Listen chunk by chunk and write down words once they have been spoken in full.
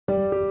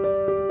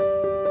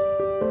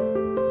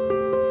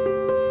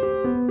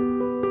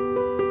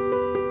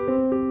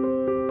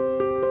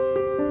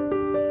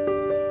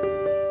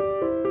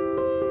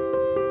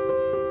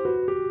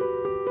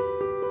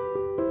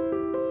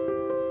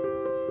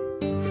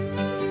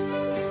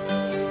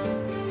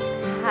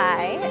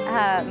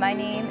Hi, my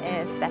name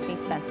is Stephanie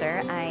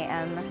Spencer. I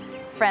am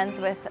friends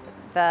with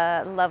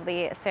the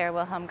lovely Sarah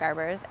Wilhelm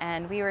Garbers,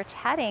 and we were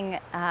chatting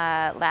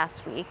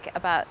last week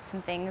about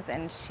some things,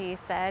 and she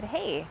said,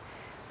 hey,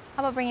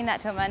 how about bringing that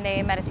to a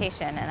Monday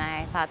meditation? And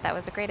I thought that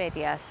was a great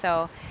idea.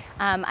 So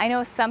I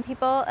know some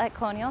people at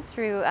Colonial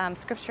through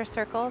scripture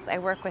circles. I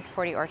work with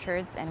 40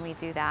 Orchards, and we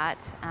do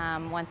that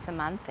once a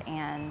month.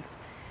 And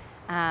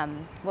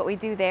what we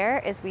do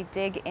there is we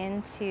dig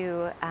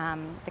into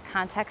the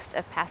context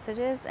of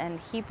passages and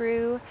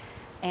Hebrew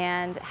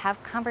and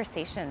have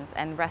conversations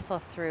and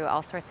wrestle through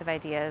all sorts of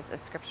ideas of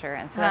scripture.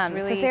 And so that's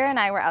really... So Sarah and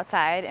I were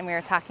outside and we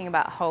were talking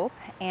about hope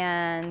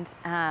and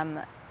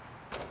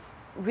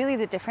really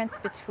the difference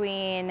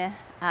between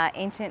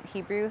ancient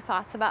Hebrew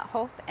thoughts about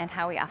hope and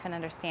how we often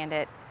understand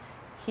it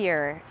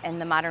here in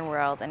the modern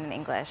world and in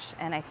English.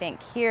 And I think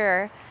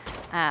here,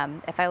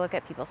 if I look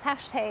at people's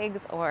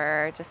hashtags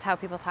or just how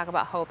people talk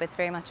about hope, it's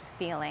very much a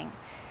feeling.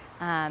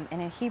 And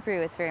in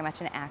Hebrew, it's very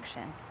much an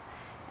action.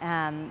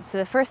 So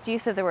the first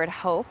use of the word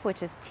hope,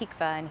 which is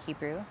tikva in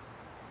Hebrew,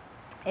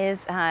 is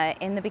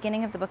in the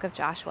beginning of the book of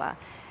Joshua.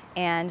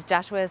 And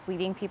Joshua is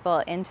leading people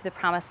into the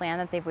promised land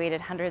that they've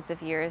waited hundreds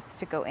of years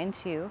to go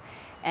into.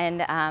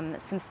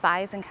 And some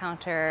spies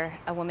encounter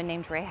a woman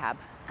named Rahab,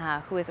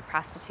 who is a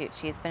prostitute.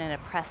 She has been an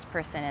oppressed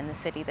person in the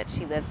city that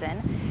she lives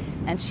in.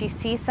 And she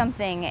sees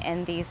something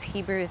in these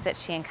Hebrews that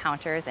she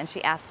encounters, and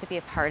she asks to be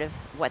a part of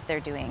what they're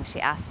doing.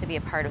 She asks to be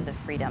a part of the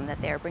freedom that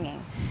they're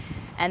bringing.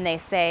 And they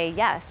say,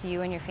 yes,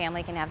 you and your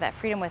family can have that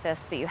freedom with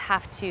us, but you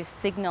have to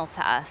signal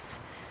to us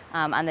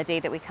on the day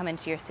that we come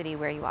into your city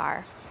where you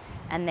are.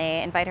 And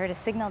they invite her to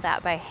signal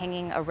that by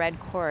hanging a red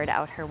cord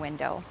out her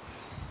window.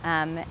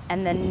 And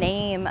the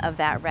name of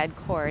that red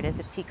cord is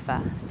a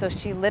tikva. So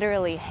she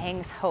literally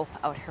hangs hope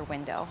out her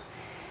window.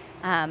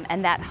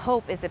 And that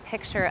hope is a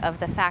picture of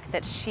the fact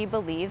that she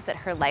believes that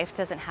her life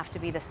doesn't have to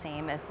be the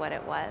same as what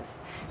it was.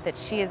 That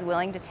she is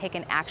willing to take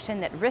an action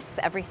that risks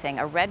everything.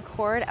 A red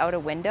cord out a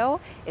window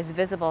is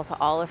visible to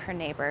all of her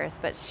neighbors,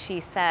 but she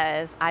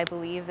says, I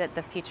believe that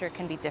the future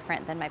can be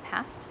different than my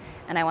past,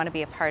 and I want to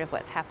be a part of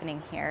what's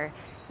happening here,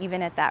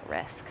 even at that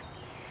risk.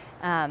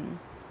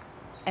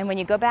 And when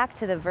you go back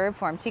to the verb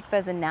form, tikva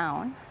is a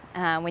noun.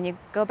 When you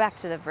go back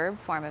to the verb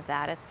form of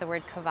that, it's the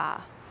word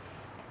kavah.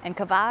 And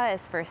kavah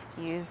is first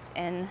used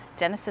in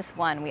Genesis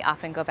 1. We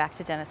often go back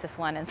to Genesis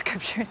 1 in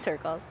scripture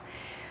circles.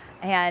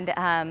 And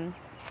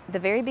the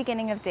very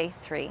beginning of day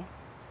 3.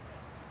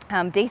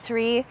 Day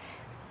 3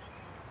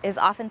 is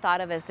often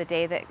thought of as the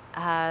day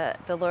that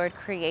the Lord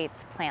creates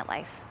plant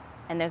life.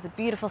 And there's a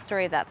beautiful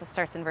story of that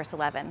starts in verse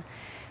 11.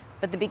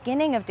 But the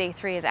beginning of day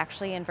 3 is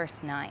actually in verse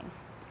 9.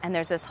 And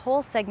there's this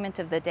whole segment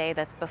of the day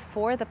that's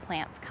before the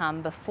plants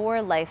come,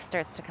 before life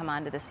starts to come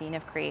onto the scene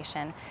of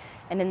creation.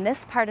 And in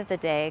this part of the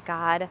day,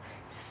 God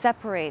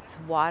separates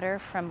water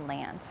from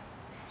land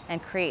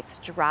and creates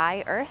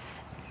dry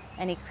earth,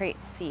 and he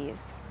creates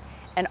seas.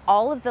 And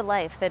all of the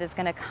life that is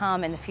going to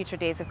come in the future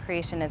days of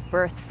creation is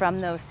birthed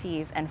from those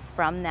seas and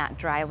from that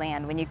dry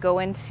land. When you go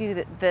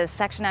into the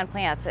section on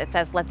plants, it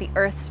says, let the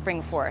earth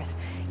spring forth.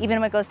 Even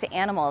when it goes to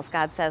animals,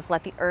 God says,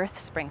 let the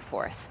earth spring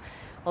forth.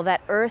 Well,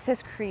 that earth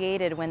is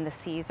created when the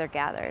seas are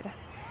gathered.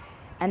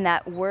 And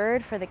that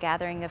word for the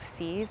gathering of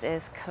seas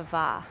is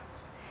kavah.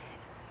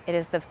 It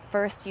is the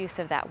first use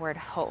of that word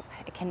hope.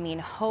 It can mean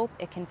hope,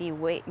 it can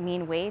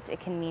mean wait,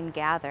 it can mean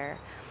gather.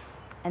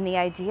 And the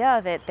idea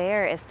of it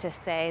there is to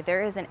say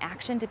there is an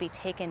action to be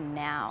taken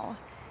now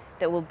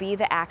that will be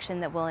the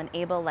action that will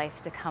enable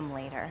life to come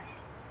later.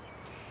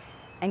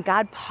 And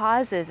God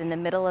pauses in the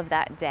middle of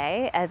that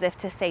day as if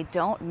to say,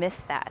 don't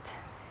miss that.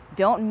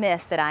 Don't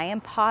miss that I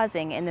am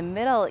pausing in the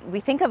middle. We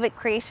think of it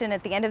creation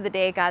at the end of the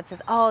day, God says,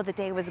 oh, the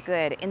day was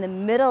good. In the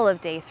middle of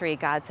day 3,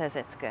 God says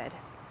it's good.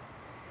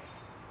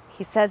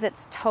 He says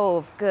it's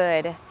tov,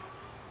 good,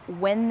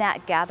 when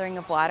that gathering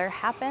of water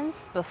happens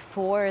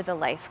before the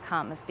life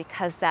comes,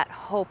 because that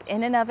hope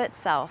in and of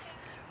itself,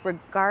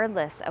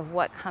 regardless of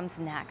what comes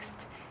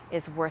next,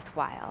 is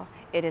worthwhile.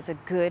 It is a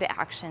good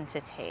action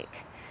to take.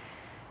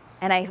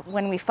 And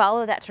when we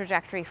follow that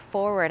trajectory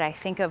forward, I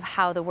think of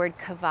how the word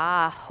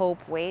kavah, hope,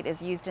 wait, is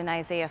used in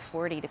Isaiah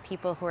 40 to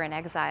people who are in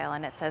exile.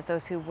 And it says,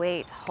 those who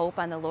wait, hope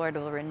on the Lord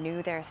will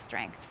renew their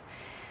strength.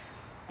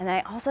 And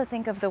I also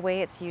think of the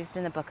way it's used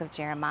in the book of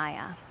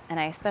Jeremiah. And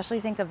I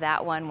especially think of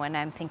that one when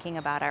I'm thinking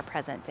about our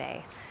present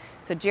day.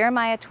 So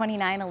Jeremiah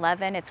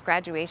 29:11, it's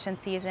graduation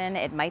season.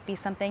 It might be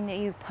something that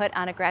you put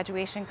on a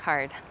graduation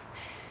card.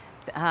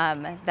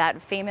 That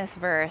famous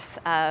verse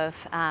of,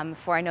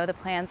 for I know the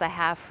plans I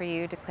have for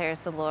you,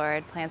 declares the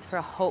Lord, plans for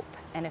a hope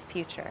and a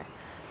future.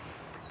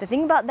 The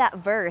thing about that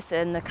verse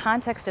in the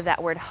context of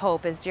that word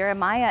hope is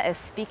Jeremiah is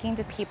speaking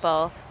to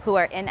people who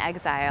are in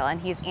exile, and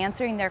he's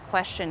answering their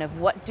question of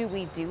what do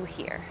we do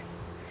here?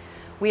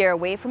 We are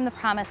away from the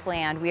promised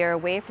land. We are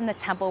away from the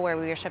temple where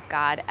we worship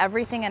God.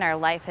 Everything in our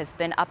life has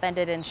been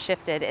upended and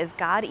shifted. Is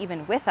God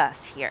even with us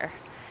here?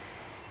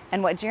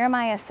 And what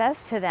Jeremiah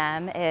says to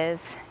them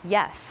is,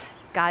 yes,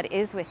 God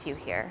is with you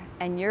here.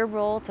 And your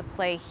role to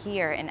play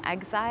here in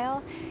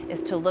exile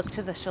is to look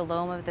to the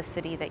shalom of the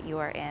city that you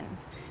are in.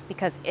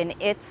 Because in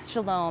its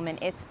shalom, in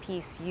its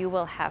peace, you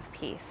will have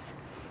peace.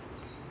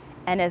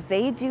 And as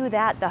they do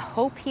that, the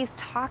hope he's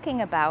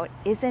talking about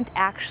isn't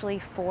actually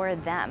for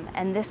them.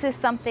 And this is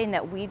something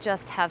that we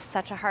just have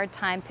such a hard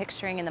time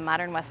picturing in the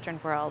modern Western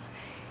world,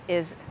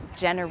 is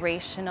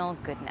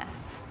generational goodness.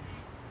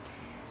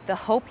 The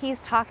hope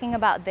he's talking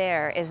about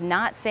there is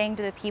not saying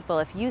to the people,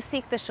 if you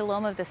seek the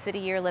shalom of the city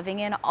you're living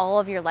in, all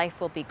of your life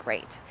will be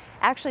great.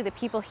 Actually, the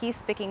people he's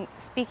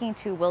speaking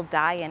to will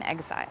die in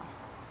exile.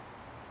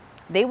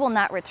 They will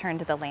not return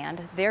to the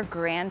land. Their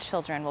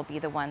grandchildren will be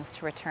the ones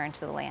to return to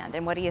the land.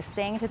 And what he is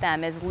saying to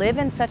them is, live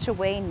in such a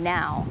way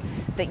now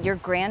that your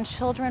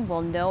grandchildren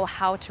will know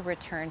how to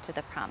return to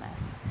the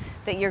promise.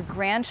 That your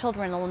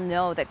grandchildren will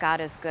know that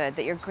God is good.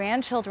 That your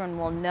grandchildren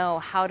will know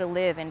how to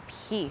live in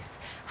peace,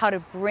 how to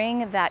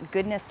bring that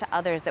goodness to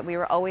others that we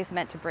were always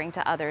meant to bring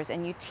to others.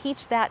 And you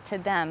teach that to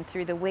them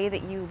through the way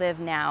that you live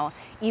now,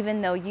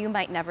 even though you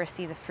might never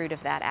see the fruit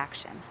of that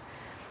action.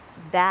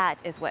 That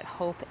is what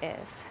hope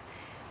is.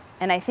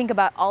 And I think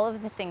about all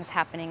of the things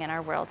happening in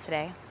our world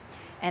today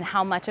and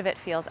how much of it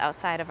feels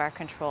outside of our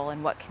control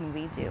and what can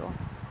we do.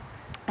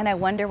 And I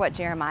wonder what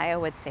Jeremiah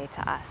would say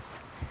to us.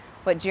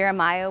 What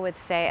Jeremiah would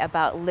say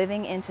about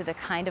living into the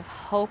kind of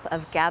hope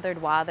of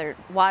gathered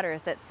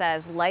waters that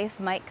says life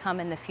might come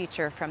in the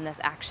future from this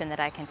action that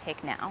I can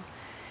take now.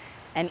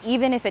 And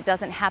even if it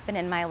doesn't happen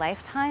in my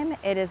lifetime,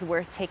 it is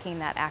worth taking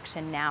that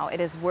action now.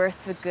 It is worth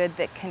the good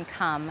that can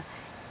come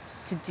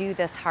to do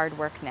this hard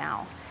work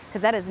now.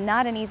 Because that is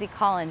not an easy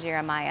call in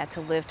Jeremiah, to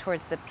live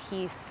towards the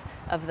peace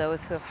of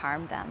those who have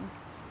harmed them.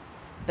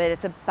 But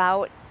it's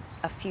about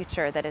a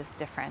future that is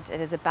different. It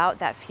is about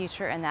that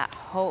future and that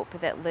hope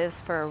that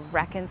lives for a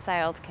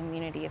reconciled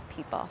community of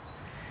people,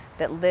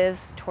 that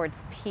lives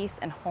towards peace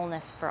and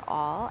wholeness for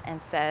all,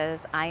 and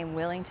says, I am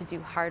willing to do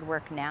hard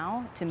work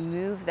now to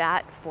move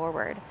that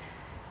forward.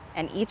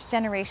 And each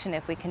generation,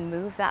 if we can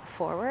move that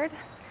forward,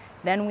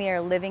 then we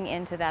are living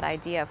into that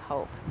idea of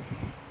hope.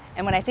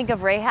 And when I think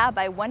of Rahab,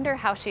 I wonder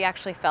how she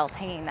actually felt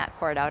hanging that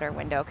cord out her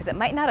window, because it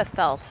might not have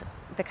felt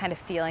the kind of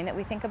feeling that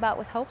we think about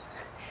with hope.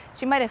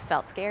 She might have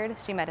felt scared.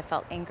 She might have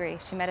felt angry.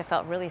 She might have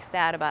felt really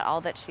sad about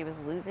all that she was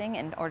losing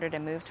in order to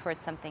move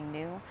towards something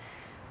new.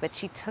 But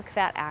she took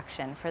that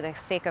action for the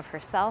sake of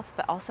herself,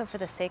 but also for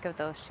the sake of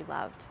those she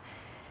loved.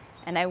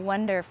 And I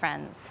wonder,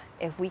 friends,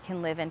 if we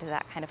can live into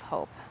that kind of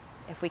hope,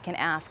 if we can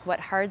ask, what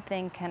hard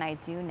thing can I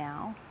do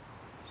now?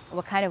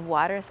 What kind of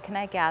waters can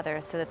I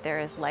gather so that there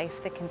is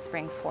life that can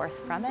spring forth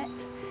from it?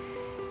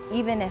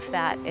 Even if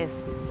that is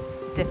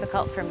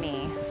difficult for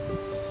me,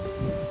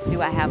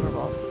 do I have a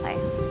role to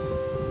play?